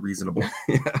 totally unreasonable.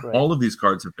 Yeah. Right. All of these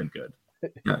cards have been good.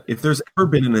 Yeah, if there's ever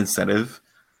been an incentive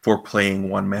for playing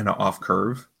 1 mana off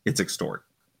curve, it's extort.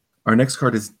 Our next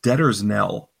card is Debtor's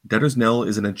Knell. Debtor's Knell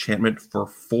is an enchantment for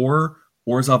 4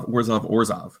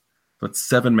 Orzhov. So it's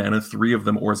 7 mana, 3 of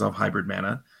them Orzhov hybrid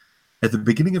mana. At the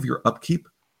beginning of your upkeep,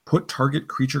 put target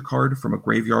creature card from a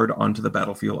graveyard onto the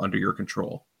battlefield under your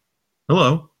control.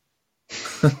 Hello.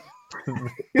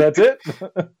 That's it?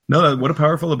 No, what a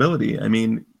powerful ability. I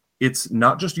mean, it's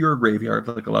not just your graveyard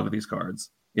like a lot of these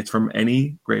cards. It's from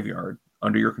any graveyard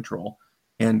under your control.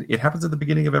 And it happens at the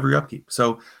beginning of every upkeep.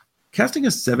 So casting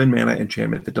a 7 mana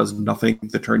enchantment that does nothing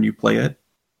the turn you play it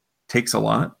takes a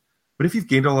lot. But if you've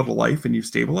gained a lot of life and you've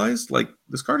stabilized, like,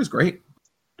 this card is great.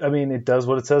 I mean, it does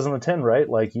what it says on the tin, right?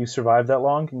 Like, you survived that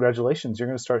long, congratulations. You're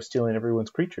going to start stealing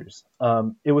everyone's creatures.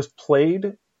 It was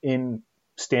played in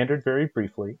Standard very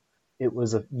briefly. It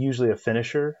was usually a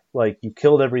finisher. Like, you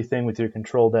killed everything with your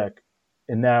control deck,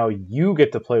 and now you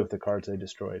get to play with the cards they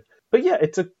destroyed. But yeah,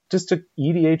 it's just a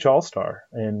EDH all-star.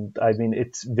 And, I mean,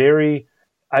 it's very...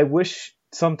 I wish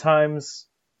sometimes...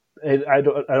 I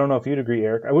don't know if you'd agree,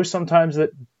 Eric. I wish sometimes that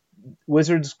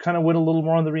Wizards kind of went a little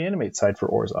more on the reanimate side for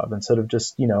Orzhov instead of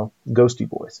just, ghosty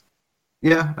boys.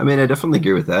 Yeah, I mean, I definitely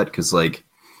agree with that because, like,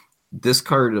 this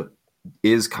card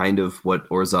is kind of what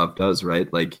Orzhov does,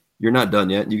 right? Like, you're not done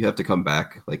yet. You have to come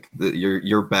back. Like,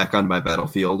 you're back on my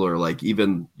battlefield, or, like,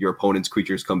 even your opponent's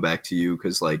creatures come back to you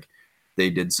because, like,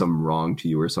 they did some wrong to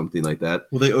you or something like that.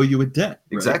 Well, they owe you a debt.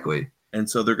 Right? Exactly. And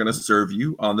so they're going to serve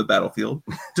you on the battlefield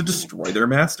to destroy their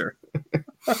master.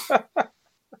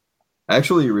 I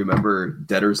actually remember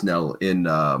Debtor's Knell in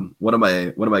one of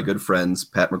my good friends,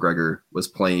 Pat McGregor, was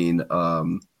playing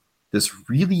this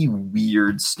really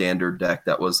weird standard deck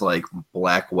that was like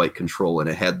black-white control, and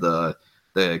it had the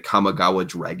Kamigawa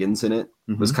dragons in it.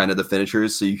 Mm-hmm. Was kind of the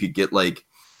finishers, so you could get like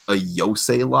a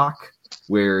Yosei lock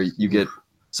where you get.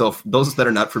 So for those that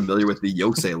are not familiar with the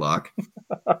Yosei lock,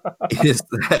 is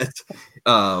that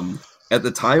at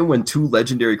the time when 2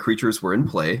 legendary creatures were in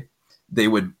play, they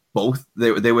would was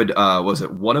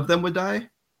it one of them would die?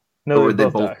 No, they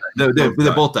both die.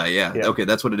 They both die, yeah. Yep. Okay,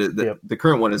 that's what it is. Yep. The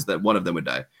current one is that one of them would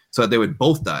die. So they would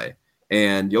both die.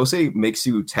 And Yosei makes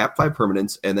you tap 5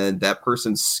 permanents, and then that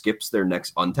person skips their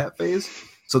next untap phase.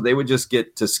 So they would just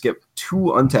get to skip 2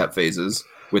 untap phases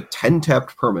with 10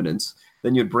 tapped permanents.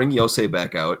 Then you'd bring Yosei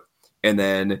back out, And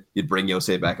then you'd bring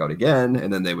Yosei back out again,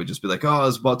 and then they would just be like, "Oh, I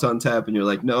was about to untap," and you're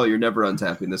like, "No, you're never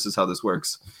untapping. This is how this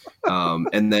works."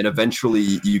 And then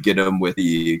eventually you get them with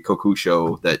the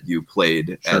Kokusho that you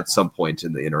played at some point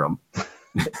in the interim.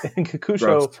 And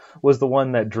Kokusho was the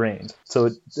one that drained.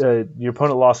 So your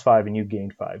opponent lost 5, and you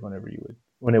gained 5 when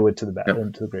it went to the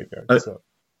to the graveyard.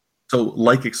 So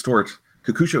like Extort,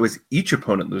 Kokusho is each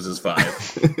opponent loses 5.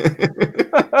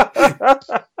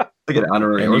 Like an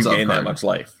honorary and you gain that much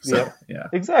life. So, yeah,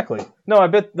 exactly. No, I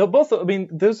bet they'll both. I mean,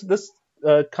 this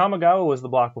Kamigawa was the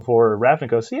block before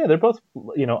Ravnica, so yeah, they're both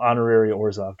honorary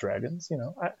Orzhov dragons.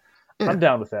 I'm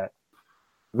down with that.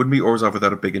 Wouldn't be Orzhov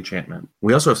without a big enchantment.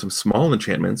 We also have some small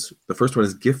enchantments. The first one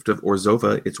is Gift of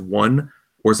Orzhova. It's 1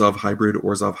 Orzhov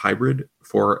hybrid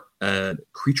for a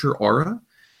creature aura.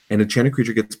 An enchanted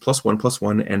creature gets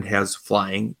 +1/+1 and has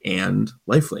flying and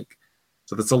lifelink.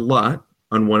 So that's a lot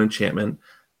on one enchantment.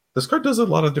 This card does a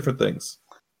lot of different things.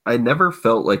 I never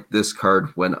felt like this card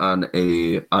went on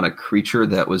a creature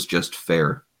that was just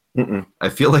fair. I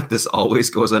feel like this always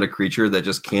goes on a creature that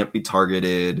just can't be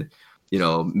targeted.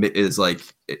 Is like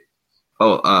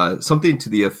something to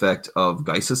the effect of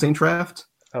Geisha Draft.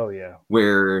 Oh yeah,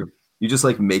 where you just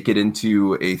like make it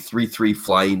into a 3/3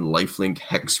 flying lifelink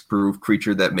hexproof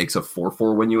creature that makes a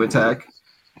 4/4 when you attack.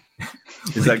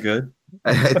 Is that good?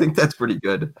 I think that's pretty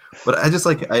good, but I just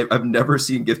like I've never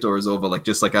seen Gift of Orzhova like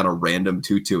just like on a random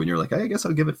 2/2, and you're like, I guess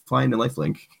I'll give it flying and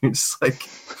lifelink. You're just like,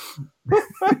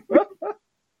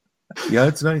 yeah,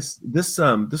 it's nice. This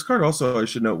card also, I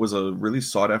should note, was a really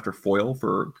sought after foil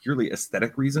for purely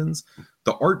aesthetic reasons.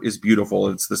 The art is beautiful.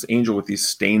 It's this angel with these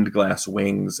stained glass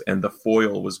wings, and the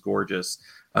foil was gorgeous.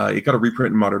 It got a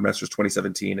reprint in Modern Masters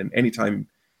 2017, and anytime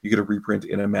you get a reprint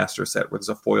in a master set where there's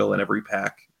a foil in every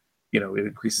pack, it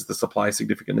increases the supply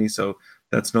significantly. So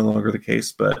that's no longer the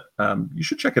case, but you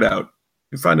should check it out.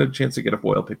 If you find a chance to get a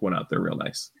foil, pick one out. They're real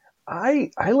nice.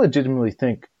 I legitimately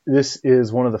think this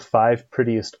is one of the 5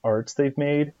 prettiest arts they've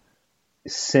made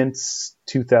since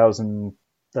 2000,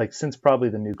 since probably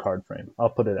the new card frame. I'll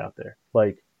put it out there.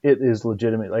 Like, it is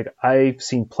legitimate. Like, I've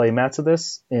seen playmats of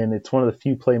this, and it's one of the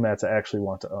few playmats I actually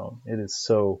want to own. It is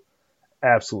so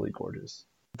absolutely gorgeous.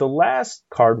 The last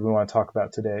card we want to talk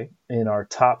about today in our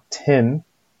top 10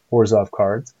 Orzhov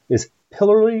cards is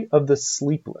Pillory of the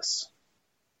Sleepless.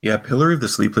 Yeah, Pillory of the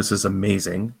Sleepless is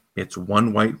amazing. It's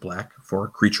 1 white/black for a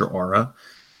creature aura.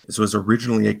 This was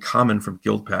originally a common from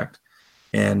Guild Pact,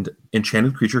 and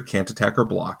enchanted creature can't attack or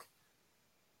block.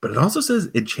 But it also says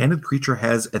enchanted creature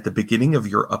has, at the beginning of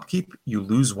your upkeep, you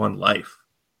lose 1 life.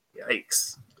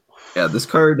 Yikes. Yeah, this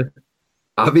card,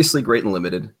 obviously great and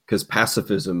limited, because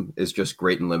pacifism is just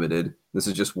great and limited. This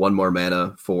is just 1 more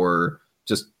mana for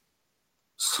just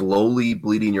slowly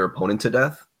bleeding your opponent to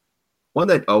death. One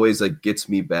that always gets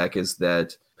me back is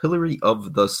that Pillory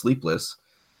of the Sleepless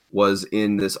was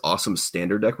in this awesome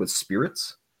standard deck with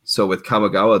spirits. So with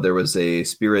Kamigawa, there was a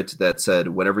spirit that said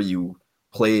whenever you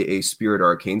play a spirit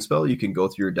arcane spell, you can go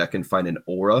through your deck and find an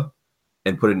aura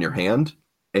and put it in your hand.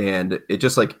 And it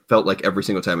just felt like every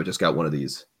single time it just got one of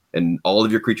these. And all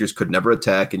of your creatures could never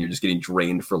attack, and you're just getting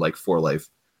drained for 4 life.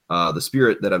 The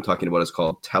spirit that I'm talking about is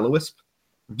called Talowisp,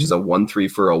 which is a 1/3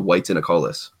 for a white and a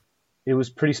colorless. It was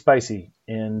pretty spicy,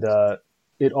 and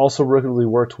it also really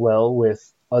worked well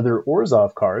with other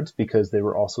Orzhov cards because they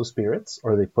were also spirits,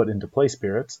 or they put into play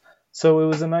spirits. So it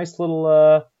was a nice little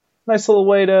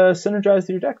way to synergize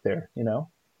your deck there.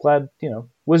 Glad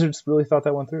Wizards really thought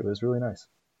that one through. It was really nice.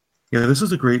 Yeah, this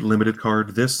is a great limited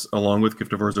card. This, along with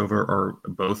Gift of Orzhova, are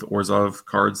both Orzhov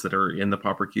cards that are in the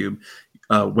Pauper Cube.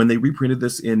 When they reprinted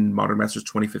this in Modern Masters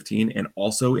 2015 and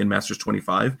also in Masters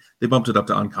 25, they bumped it up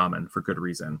to uncommon for good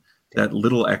reason. That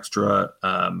little extra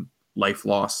life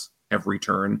loss every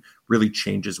turn really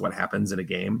changes what happens in a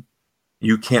game.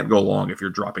 You can't go long if you're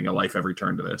dropping a life every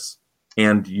turn to this.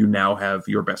 And you now have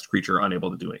your best creature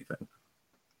unable to do anything.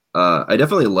 I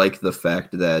definitely like the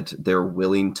fact that they're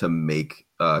willing to make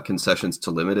concessions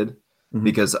to limited,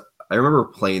 because I remember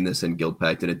playing this in Guild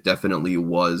Pact, and it definitely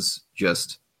was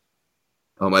just,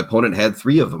 my opponent had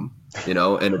 3 of them,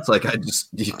 and it's like,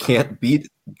 you can't beat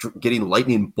getting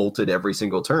lightning bolted every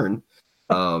single turn,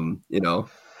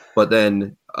 but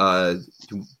then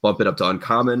you bump it up to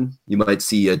uncommon. You might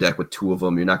see a deck with 2 of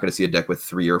them. You're not going to see a deck with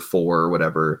 3 or 4 or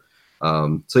whatever.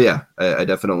 So yeah, I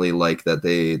definitely like that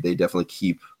they definitely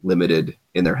keep limited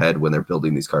in their head when they're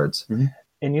building these cards.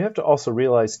 And you have to also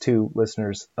realize too,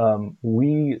 listeners,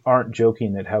 we aren't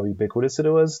joking at how ubiquitous it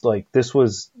was. This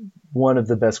was one of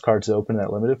the best cards to open in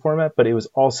that limited format, but it was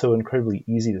also incredibly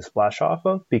easy to splash off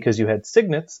of because you had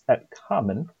signets at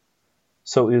common.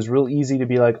 So it was real easy to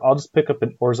be like, I'll just pick up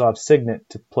an Orzhov Signet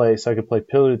to play, so I could play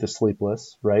Pillar of the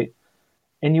Sleepless, right?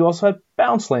 And you also had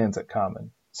bounce lands at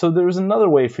common. So there was another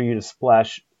way for you to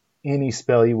splash any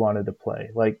spell you wanted to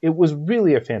play. Like, it was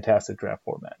really a fantastic draft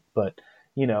format. But,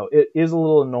 it is a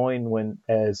little annoying when,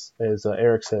 as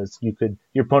Eric says,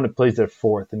 your opponent plays their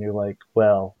fourth, and you're like,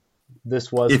 well,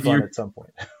 this was fun at some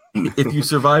point. If you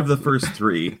survive the first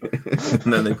three,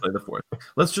 and then they play the fourth.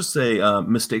 Let's just say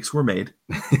mistakes were made,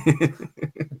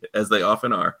 as they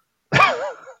often are.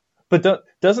 But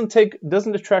doesn't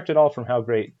detract at all from how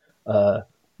great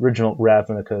original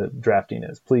Ravnica drafting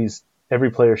is. Please,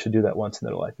 every player should do that once in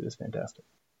their life. It is fantastic.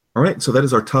 All right, so that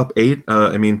is our top 8.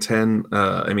 10.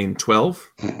 12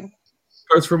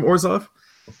 cards from Orzhov.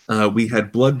 We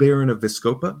had Blood Baron of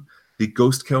Viscopa, the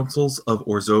Ghost Councils of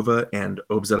Orzhova and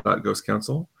Obzedat Ghost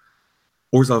Council,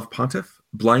 Orzhov Pontiff,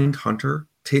 Blind Hunter,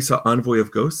 Teysa Envoy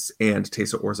of Ghosts, and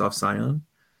Teysa Orzhov Scion,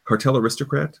 Cartel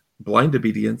Aristocrat, Blind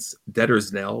Obedience,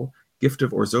 Debtor's Knell, Gift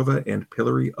of Orzhova, and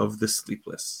Pillory of the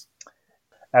Sleepless.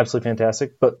 Absolutely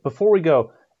fantastic. But before we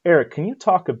go, Eric, can you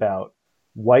talk about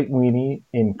White Weenie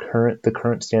in the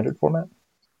current standard format?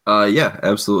 Yeah,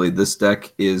 absolutely. This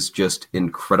deck is just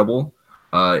incredible.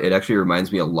 It actually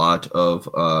reminds me a lot of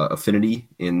Affinity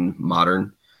in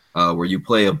Modern, where you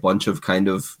play a bunch of kind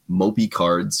of mopey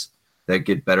cards that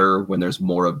get better when there's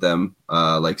more of them,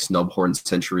 like Snubhorn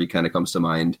Century kind of comes to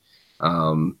mind.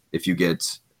 If you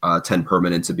get 10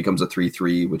 permanents, it becomes a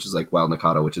 3/3, which is like Wild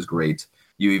Nakata, which is great.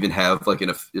 You even have like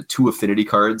 2 affinity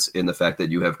cards in the fact that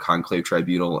you have Conclave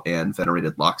Tribunal and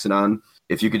Venerated Loxodon.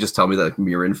 If you could just tell me that like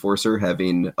Mirror Enforcer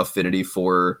having affinity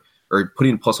for, or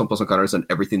putting +1/+1 counters on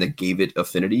everything that gave it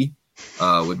affinity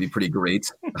would be pretty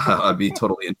great. I'd be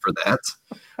totally in for that.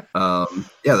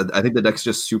 I think the deck's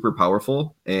just super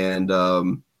powerful.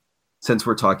 And since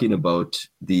we're talking about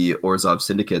the Orzhov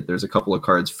Syndicate, there's a couple of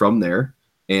cards from there,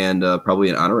 and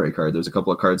probably an honorary card. There's a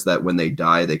couple of cards that when they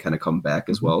die, they kind of come back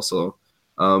as well. So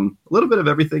a little bit of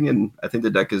everything, and I think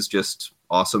the deck is just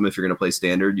awesome. If you're going to play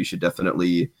Standard, you should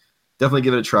definitely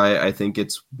give it a try. I think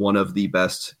it's one of the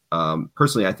best.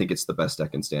 Personally, I think it's the best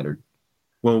deck in Standard.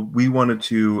 Well, we wanted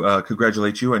to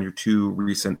congratulate you on your 2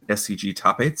 recent SCG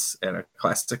top 8s at a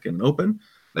Classic and Open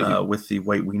with the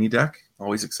White Weenie deck.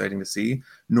 Always exciting to see.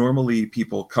 Normally,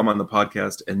 people come on the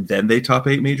podcast and then they top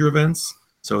 8 major events.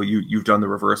 So you've done the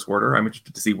reverse order. I'm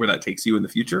interested to see where that takes you in the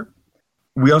future.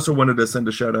 We also wanted to send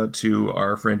a shout out to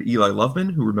our friend Eli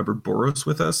Loveman, who remembered Boros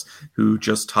with us, who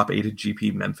just top 8'd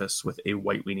GP Memphis with a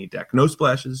White Weenie deck. No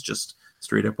splashes, just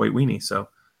straight up White Weenie. So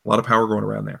a lot of power going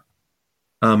around there.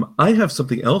 I have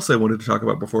something else I wanted to talk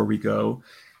about before we go.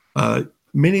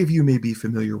 Many of you may be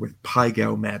familiar with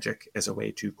Pai-Gow Magic as a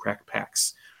way to crack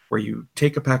packs, where you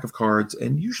take a pack of cards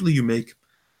and usually you make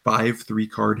 5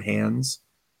 3-card hands,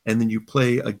 and then you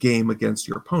play a game against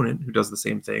your opponent who does the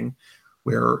same thing,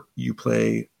 where you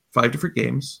play 5 different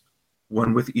games,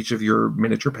 one with each of your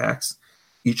miniature packs.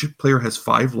 Each player has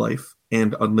 5 life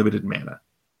and unlimited mana.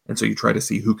 And so you try to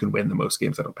see who can win the most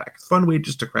games out of a pack. Fun way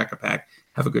just to crack a pack,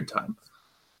 have a good time.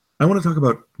 I want to talk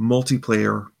about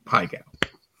multiplayer Pai-Gow.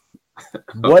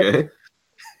 Okay.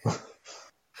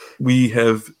 We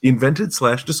have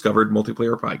invented/discovered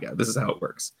multiplayer Pai-Gow. This is how it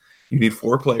works. You need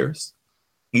 4 players.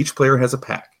 Each player has a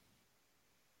pack.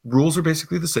 Rules are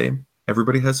basically the same.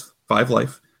 Everybody has 5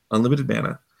 life, unlimited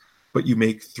mana, but you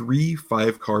make 3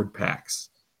 5-card packs.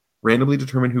 Randomly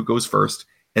determine who goes first,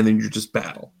 and then you just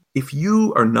battle. If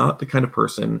you are not the kind of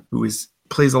person who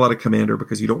plays a lot of Commander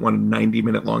because you don't want a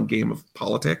 90-minute long game of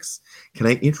politics, can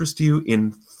I interest you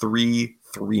in 3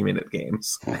 3-minute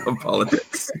games of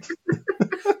politics?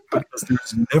 Because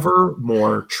there's never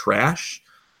more trash,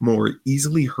 more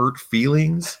easily hurt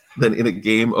feelings than in a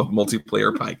game of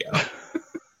multiplayer Pai-Gow.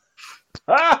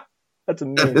 That's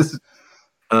amazing.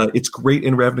 It's great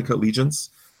in Ravnica Allegiance.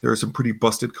 There are some pretty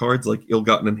busted cards like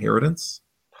Ill-Gotten Inheritance.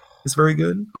 It's very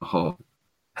good. Oh,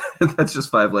 that's just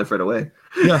 5 life right away.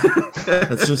 Yeah,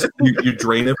 that's just you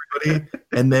drain everybody,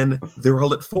 and then they're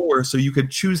all at 4, so you could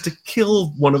choose to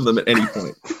kill one of them at any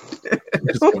point.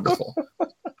 Which is wonderful.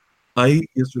 I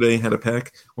yesterday had a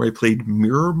pack where I played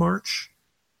Mirror March,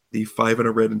 the 5 and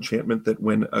a red enchantment that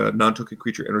when a non-token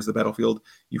creature enters the battlefield,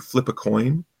 you flip a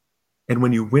coin. And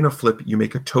when you win a flip, you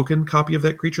make a token copy of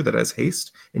that creature that has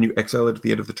haste, and you exile it at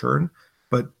the end of the turn.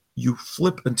 But you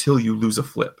flip until you lose a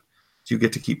flip. So you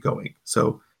get to keep going.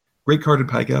 So great card in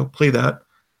Pai-Gow. Play that.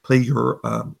 Play your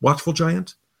Watchful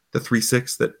Giant, the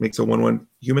 3/6 that makes a 1/1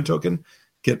 human token.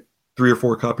 Get 3 or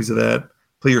 4 copies of that.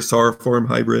 Play your Sorrowform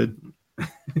hybrid.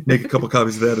 Make a couple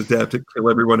copies of that. Adapt it. Kill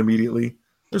everyone immediately.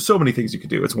 There's so many things you could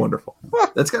do. It's wonderful.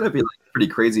 That's got to be like pretty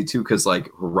crazy too, because like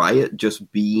Riot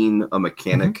just being a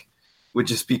mechanic would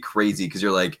just be crazy, because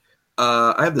you're like,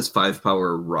 I have this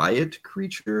 5-power riot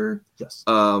creature. Yes.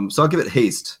 So I'll give it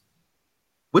haste.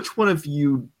 Which one of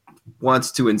you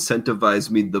wants to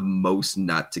incentivize me the most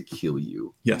not to kill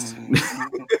you? Yes.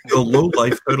 The low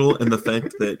life total and the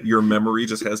fact that your memory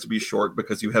just has to be short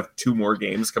because you have 2 more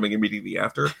games coming immediately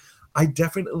after. I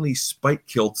definitely spike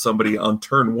killed somebody on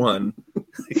turn 1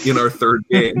 in our 3rd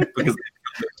game because they killed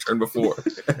the turn before.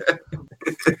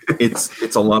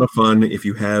 It's a lot of fun. If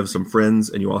you have some friends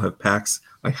and you all have packs,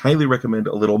 I highly recommend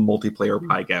a little multiplayer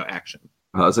Pygow action.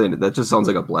 I was saying, that just sounds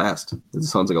like a blast. It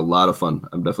sounds like a lot of fun.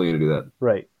 I'm definitely going to do that.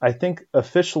 Right. I think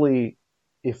officially,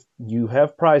 if you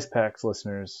have prize packs,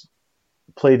 listeners,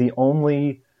 play the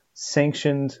only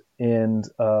sanctioned and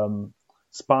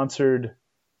sponsored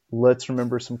Let's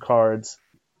Remember Some Cards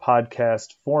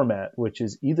podcast format, which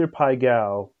is either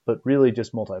Pygow, but really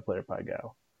just multiplayer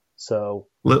Pygow. So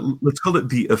let's call it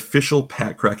the official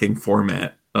pack cracking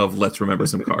format of Let's Remember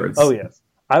Some Cards. Oh, yes.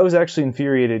 I was actually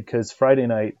infuriated because Friday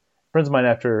night, friends of mine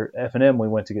after F&M, we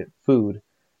went to get food,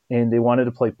 and they wanted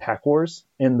to play Pack Wars.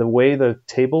 And the way the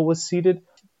table was seated,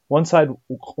 one side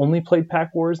only played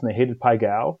Pack Wars, and they hated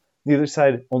Pygow. The other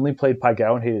side only played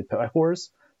Pygow and hated Pack Wars.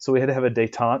 So we had to have a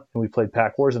détente, and we played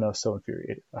Pack Wars, and I was so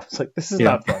infuriated. I was like, this is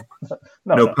not fun.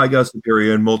 No, Pygow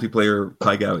Superior and multiplayer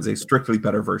Pygow is a strictly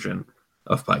better version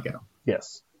of Pygow.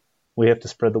 Yes. We have to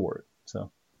spread the word.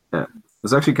 So yeah.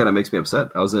 This actually kind of makes me upset.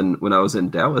 When I was in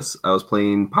Dallas, I was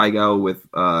playing Pygow with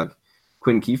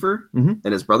Quinn Kiefer, and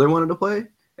his brother wanted to play,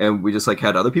 and we just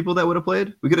had other people that would have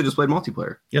played. We could have just played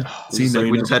multiplayer. Yeah.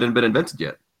 We just hadn't been invented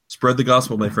yet. Spread the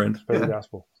gospel, my friend. Spread the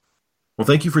gospel. Well,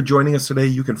 thank you for joining us today.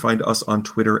 You can find us on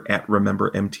Twitter at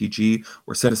RememberMTG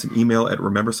or send us an email at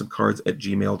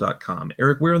remembersomecards@gmail.com.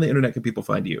 Eric, where on the internet can people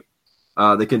find you?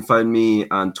 They can find me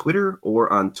on Twitter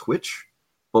or on Twitch.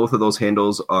 Both of those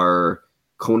handles are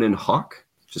Conan Hawk,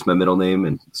 just my middle name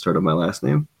and start of my last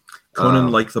name.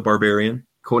 Conan like the Barbarian.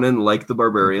 Conan like the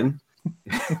Barbarian.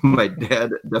 My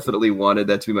dad definitely wanted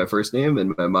that to be my first name,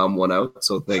 and my mom won out,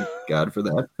 so thank God for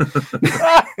that.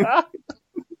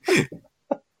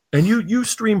 And you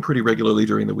stream pretty regularly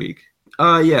during the week.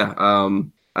 Yeah.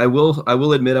 I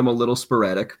will admit I'm a little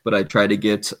sporadic, but I try to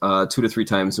get 2 to 3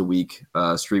 times a week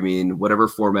streaming whatever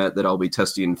format that I'll be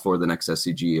testing for the next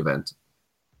SCG event.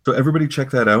 So everybody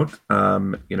check that out.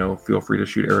 Feel free to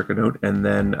shoot Eric a note, and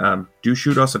then do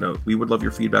shoot us a note. We would love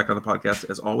your feedback on the podcast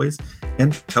as always,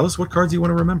 and tell us what cards you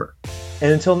want to remember.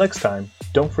 And until next time,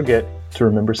 don't forget to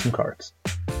remember some cards.